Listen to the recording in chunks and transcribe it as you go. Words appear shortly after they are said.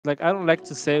Like I don't like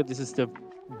to say this is the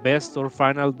best or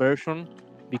final version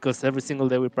because every single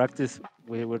day we practice,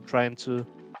 we're trying to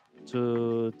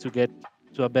get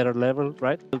to a better level,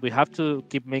 right? But we have to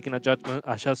keep making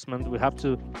adjustment. We have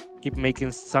to keep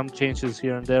making some changes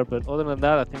here and there. But other than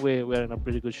that, I think we're in a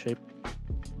pretty good shape.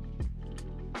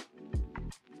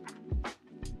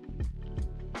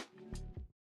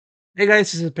 Hey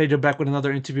guys, this is Pedro back with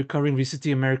another interview covering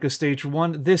VCT America Stage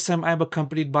 1. This time I'm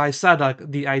accompanied by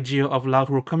Saadhak, the IGO of Loud,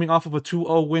 who are coming off of a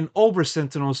 2-0 win over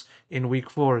Sentinels in week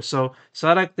 4. So,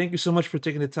 Saadhak, thank you so much for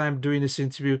taking the time doing this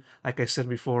interview, like I said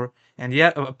before. And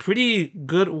yeah, a pretty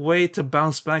good way to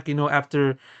bounce back,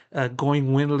 after going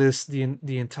winless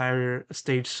the entire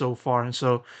stage so far. And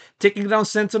so, taking down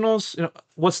Sentinels,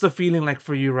 what's the feeling like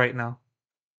for you right now?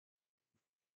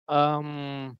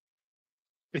 Um,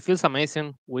 it feels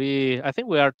amazing. I think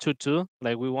we are 2-2.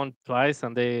 Like we won twice,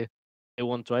 and they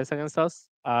won twice against us.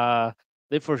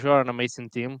 They for sure are an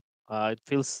amazing team. It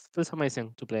feels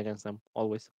amazing to play against them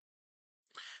always.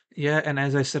 Yeah, and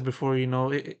as I said before,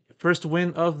 first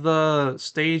win of the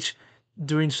stage,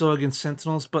 doing so against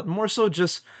Sentinels, but more so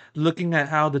just looking at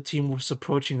how the team was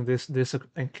approaching this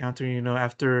encounter.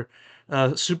 After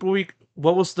Super Week,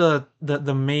 what was the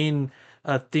main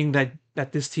thing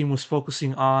that this team was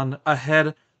focusing on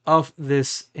ahead of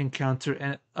this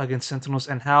encounter against Sentinels,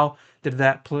 and how did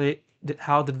that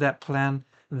plan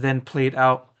then played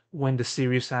out when the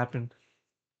series happened?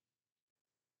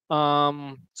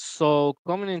 So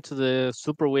coming into the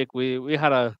Super Week, we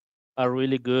had a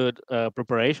really good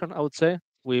preparation. I would say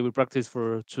we practiced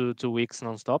for two weeks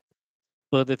nonstop.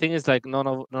 But the thing is, like none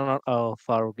of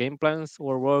our game plans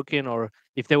were working, or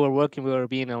if they were working, we were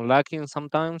being unlucky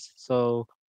sometimes. So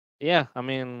yeah, I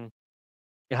mean,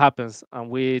 it happens, and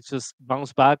we just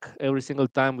bounce back every single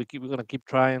time. We're gonna keep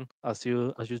trying, as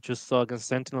you just saw against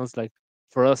Sentinels. Like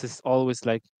for us, it's always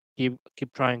like keep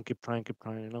trying, keep trying, keep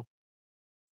trying.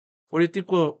 What do you think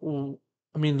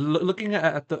I mean, looking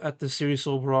at the series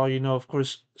overall, of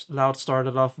course, Loud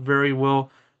started off very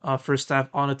well. First half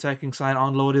on attacking side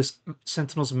on Lotus,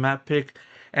 Sentinels map pick,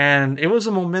 and it was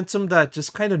a momentum that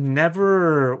just kind of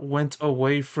never went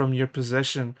away from your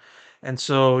possession. And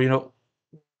so,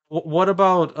 what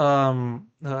about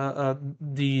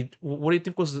the what do you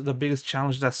think was the biggest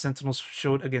challenge that Sentinels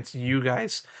showed against you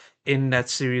guys in that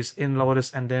series in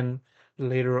Lotus, and then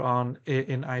later on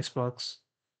in Icebox?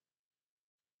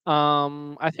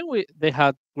 I think they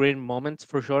had great moments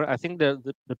for sure. I think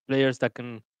the players that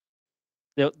can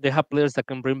they have players that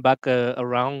can bring back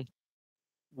around,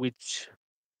 which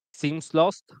seems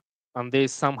lost, and they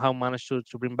somehow managed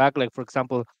to bring back. Like for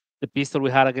example, the pistol we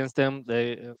had against them,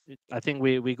 I think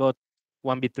we got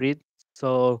 1v3.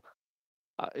 So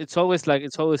it's always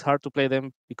hard to play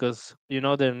them because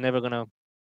they're never gonna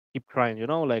keep trying.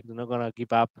 Like they're not gonna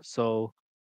give up. So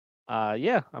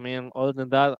yeah, I mean, other than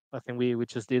that, I think we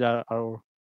just did our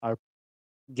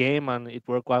game, and it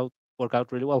worked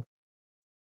out really well.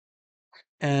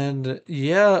 And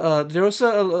yeah, there was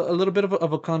a little bit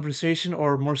of a conversation,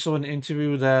 or more so an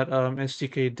interview that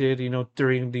STK did,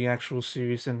 during the actual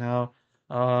series, and how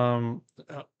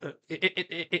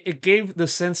it gave the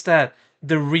sense that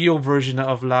the real version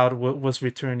of Loud was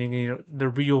returning. The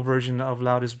real version of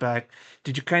Loud is back.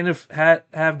 Did you kind of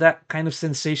have that kind of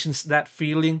sensations, that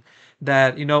feeling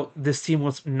that this team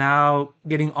was now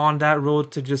getting on that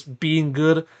road to just being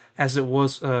good as it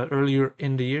was earlier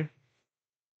in the year?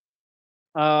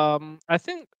 I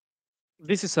think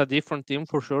this is a different team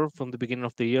for sure from the beginning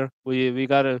of the year. We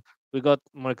got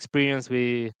more experience.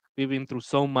 We've been through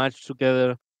so much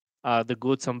together, the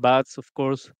goods and bads, of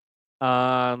course.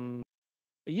 Um,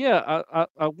 yeah,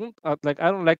 I won't like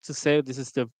I don't like to say this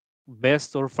is the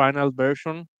best or final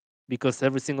version because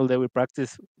every single day we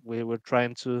practice, we're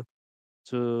trying to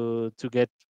get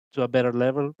to a better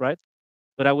level, right?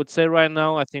 But I would say right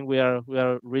now, I think we are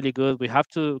really good. We have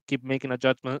to keep making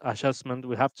adjustment.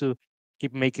 We have to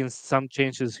keep making some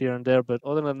changes here and there. But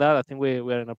other than that, I think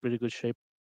we're in a pretty good shape.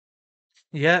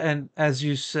 Yeah, and as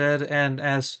you said, and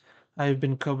as I've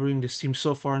been covering this team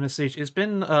so far on the stage, it's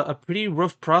been a pretty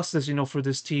rough process, for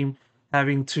this team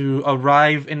having to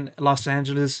arrive in Los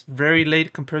Angeles very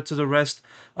late compared to the rest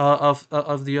of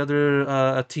the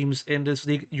other teams in this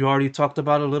league. You already talked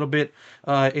about a little bit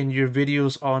in your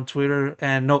videos on Twitter,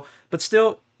 and no, but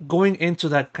still going into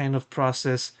that kind of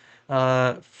process,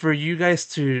 for you guys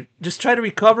to just try to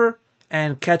recover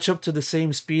and catch up to the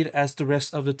same speed as the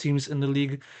rest of the teams in the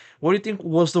league. What do you think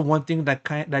was the one thing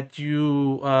that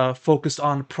you focused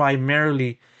on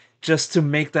primarily, just to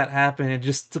make that happen and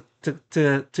just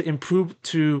to improve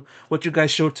to what you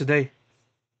guys showed today?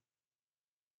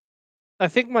 I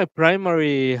think my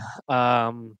primary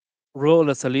um, role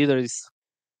as a leader is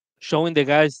showing the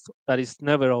guys that it's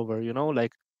never over.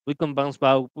 Like we can bounce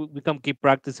back, we can keep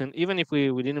practicing, even if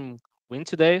we didn't win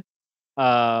today.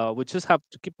 We just have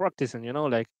to keep practicing.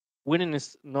 Like winning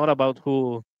is not about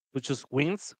who just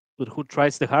wins, but who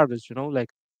tries the hardest. Like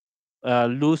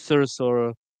losers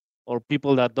or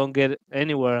people that don't get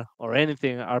anywhere or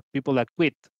anything are people that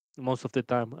quit most of the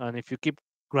time. And if you keep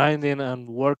grinding and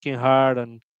working hard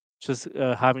and just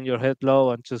having your head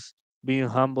low and just being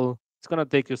humble, it's gonna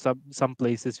take you some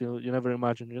places you never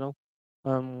imagined.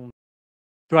 Um,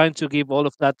 Trying to give all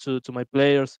of that to my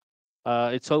players.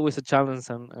 It's always a challenge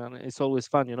and it's always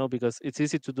fun, because it's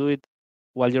easy to do it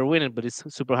while you're winning, but it's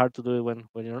super hard to do it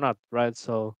when you're not, right?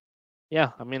 So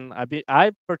yeah, I mean,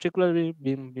 I particularly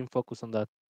been focused on that.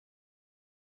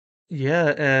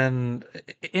 Yeah, and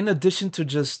in addition to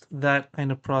just that kind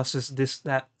of process,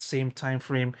 that same time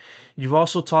frame, you've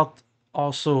also talked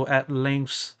also at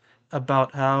lengths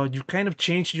about how you kind of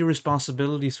changed your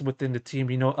responsibilities within the team,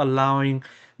 allowing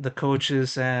the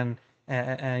coaches and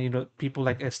people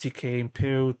like STK and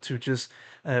Pedro to just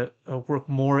work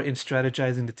more in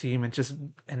strategizing the team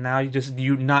and now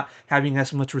you not having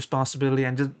as much responsibility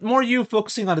and just more you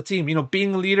focusing on the team,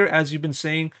 being a leader as you've been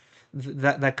saying,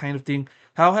 that kind of thing.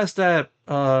 How has that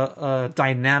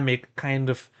dynamic kind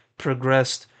of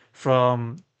progressed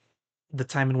from the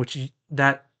time in which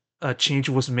that change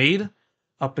was made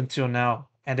up until now?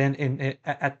 And then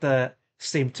at the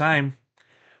same time,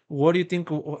 what do you think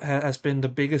has been the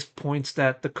biggest points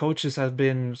that the coaches have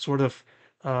been sort of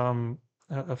um,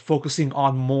 focusing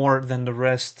on more than the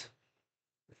rest?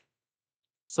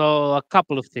 So a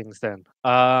couple of things then.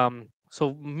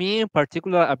 So me in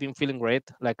particular, I've been feeling great.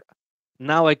 Like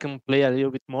now I can play a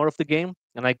little bit more of the game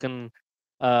and I can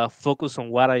focus on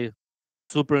what I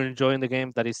super enjoy in the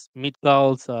game. That is mid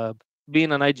calls,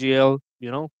 being an IGL,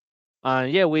 yeah,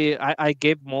 I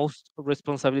gave most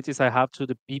responsibilities I have to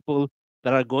the people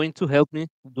that are going to help me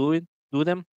do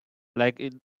them. Like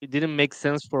it didn't make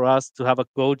sense for us to have a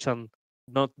coach and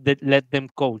not let them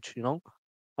coach,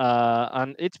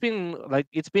 and it's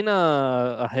been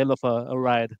a hell of a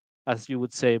ride, as you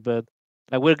would say. But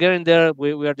like we're getting there,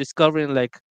 we are discovering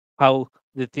like how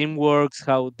the team works,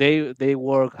 how they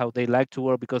work, how they like to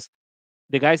work, because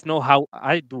the guys know how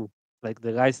I do. Like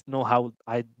the guys know how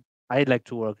I like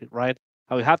to work it, right?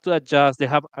 How we have to adjust. They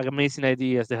have amazing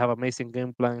ideas. They have amazing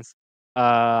game plans.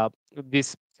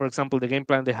 This, for example, the game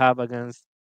plan they have against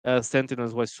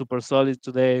Sentinels was super solid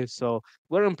today. So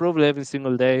we're improving every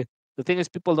single day. The thing is,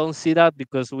 people don't see that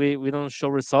because we don't show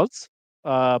results.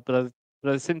 But at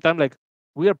the same time, like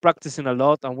we are practicing a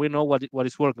lot and we know what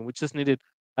is working. We just needed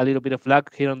a little bit of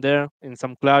luck here and there in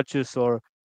some clutches or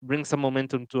bring some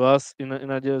momentum to us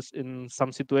just in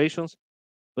some situations.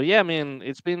 But yeah, I mean,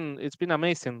 it's been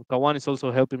amazing. Kawan is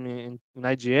also helping me in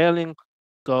IGLing,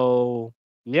 so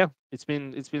yeah, it's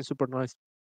been super nice.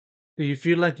 Do you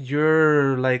feel like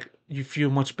you feel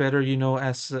much better,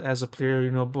 as a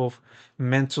player, both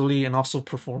mentally and also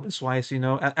performance wise,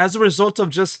 as a result of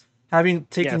just having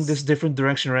taking this Yes, different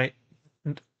direction, right?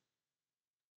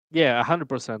 yeah,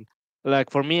 100%. Like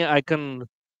for me, I can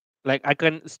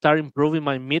start improving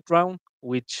my mid round,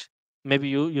 which maybe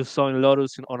you saw in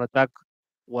Lotus on attack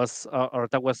was our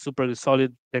attack was super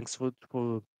solid thanks to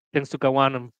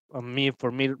Kawan and me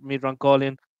for mid round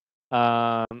calling.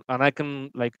 And I can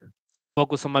like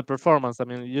focus on my performance. I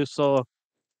mean, you saw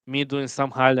me doing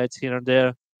some highlights here and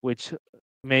there, which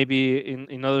maybe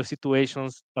in other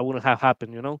situations that wouldn't have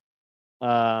happened, And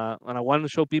I want to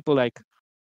show people like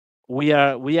we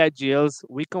IGLs,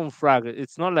 we can frag.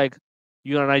 It's not like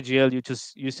you're an IGL, you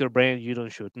just use your brain, you don't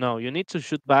shoot. No, you need to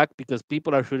shoot back because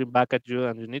people are shooting back at you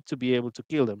and you need to be able to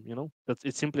kill them, That's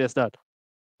it's simply as that.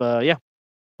 But yeah,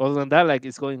 other than that, like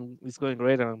it's going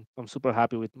great and I'm super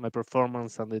happy with my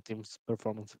performance and the team's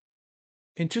performance.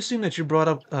 Interesting that you brought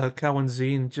up Cowan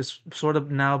Zine, just sort of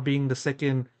now being the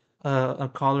second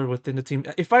caller within the team.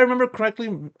 If I remember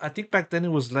correctly, I think back then it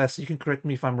was less. You can correct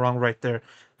me if I'm wrong right there.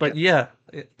 But Yeah.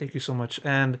 yeah, thank you so much.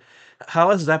 And how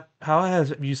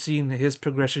has you seen his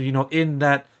progression, in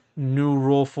that new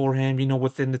role for him,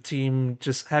 within the team,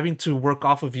 just having to work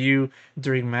off of you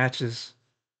during matches?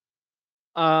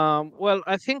 Well,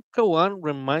 I think Kawan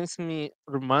reminds me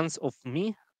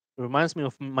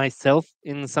of myself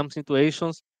in some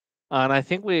situations, and I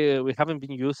think we haven't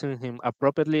been using him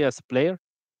appropriately as a player.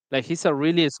 Like he's a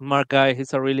really smart guy.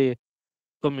 He's a really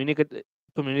communicative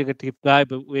communicative guy,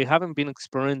 but we haven't been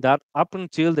exploring that up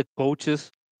until the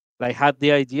coaches like had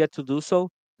the idea to do so.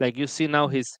 Like you see now,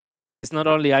 he's not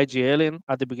only IGLing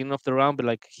at the beginning of the round, but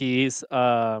like he's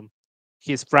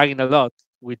fragging a lot,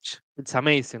 which it's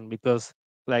amazing because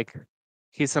like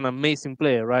he's an amazing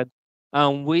player, right?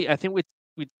 And I think we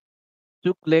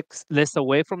took less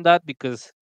away from that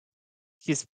because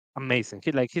he's amazing.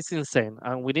 He's insane,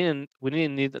 and we didn't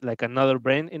need like another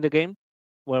brain in the game.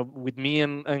 Well, with me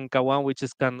and Kawan, we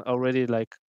just can already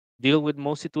like deal with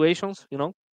most situations, you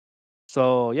know.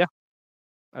 So yeah,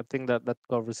 I think that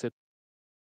covers it.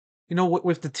 You know,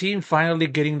 with the team finally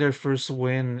getting their first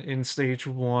win in stage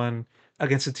one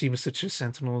against a team such as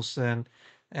Sentinels, and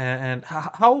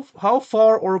how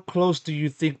far or close do you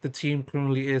think the team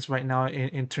currently is right now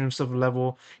in terms of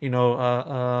level? You know,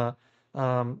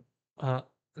 um, uh,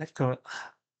 like a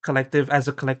collective as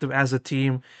a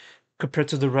team compared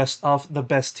to the rest of the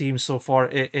best teams so far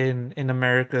in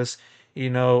Americas. You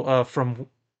know, from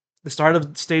the start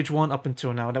of stage one up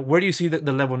until now. Where do you see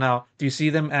the level now? Do you see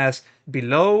them as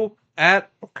below, at,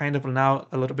 or kind of now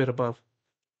a little bit above?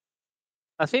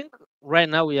 I think right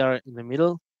now we are in the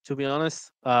middle. To be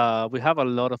honest, we have a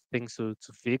lot of things to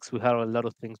fix. We have a lot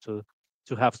of things to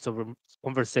have some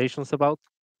conversations about.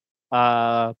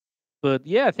 Uh, but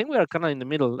yeah, I think we are kind of in the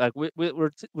middle. Like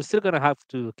we're still gonna have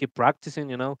to keep practicing.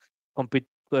 You know, compete.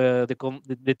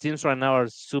 The teams right now are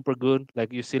super good.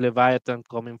 Like you see Leviathan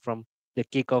coming from the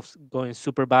kickoffs going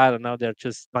super bad, and now they're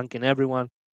just banking everyone.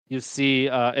 You see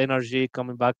Energy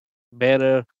coming back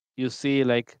better. You see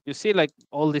like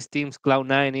all these teams,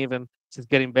 Cloud9 even just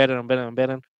getting better and better and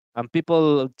better. And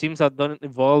teams that don't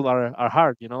evolve are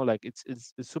hard. You know, like it's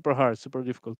super hard, super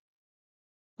difficult.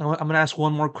 I'm gonna ask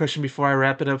one more question before I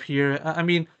wrap it up here. I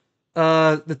mean,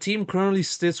 the team currently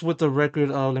sits with the record.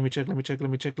 Let me check. Let me check. Let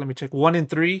me check. Let me check.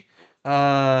 1-3.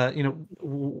 You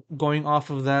know, going off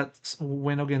of that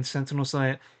win against Sentinel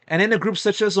side, and in a group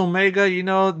such as Omega, you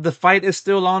know, the fight is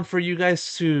still on for you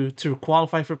guys to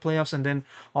qualify for playoffs, and then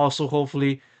also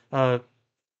hopefully uh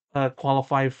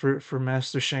qualify for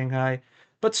Master Shanghai.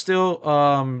 But still,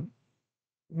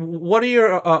 what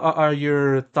are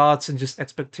your thoughts and just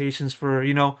expectations for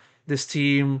this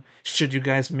team should you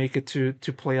guys make it to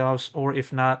playoffs, or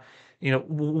if not,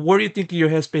 where do you think your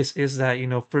headspace is that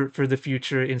for the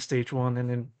future in stage one and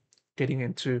then getting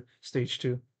into stage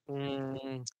two?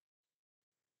 Mm,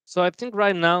 So I think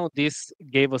right now this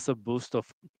gave us a boost of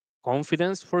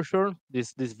confidence for sure.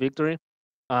 This victory,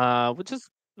 we just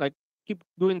like keep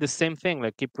doing the same thing,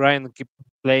 like keep grinding, keep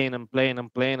playing and playing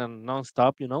and playing and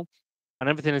nonstop, you know, and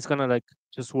everything is gonna like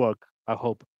just work. I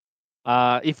hope.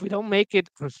 If we don't make it,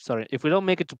 sorry, if we don't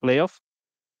make it to playoff,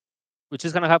 we're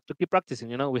just gonna have to keep practicing.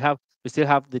 You know, we still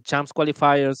have the champs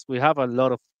qualifiers. We have a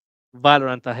lot of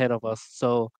Valorant ahead of us,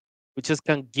 so we just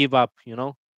can't give up. You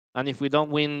know, and if we don't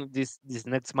win this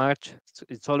next match,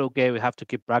 it's all okay. We have to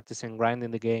keep practicing,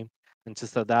 grinding the game, and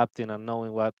just adapting and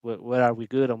knowing where are we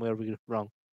good and where are we wrong.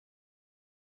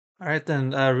 All right,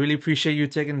 then. Really appreciate you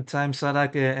taking the time,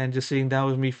 Sadak, and just sitting down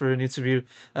with me for an interview.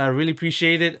 Really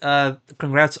appreciate it.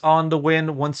 Congrats on the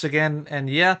win once again, and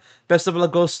yeah, best of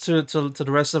luck goes to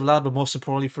the rest of Loud, but most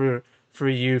importantly for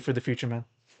you for the future, man.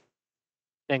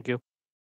 Thank you.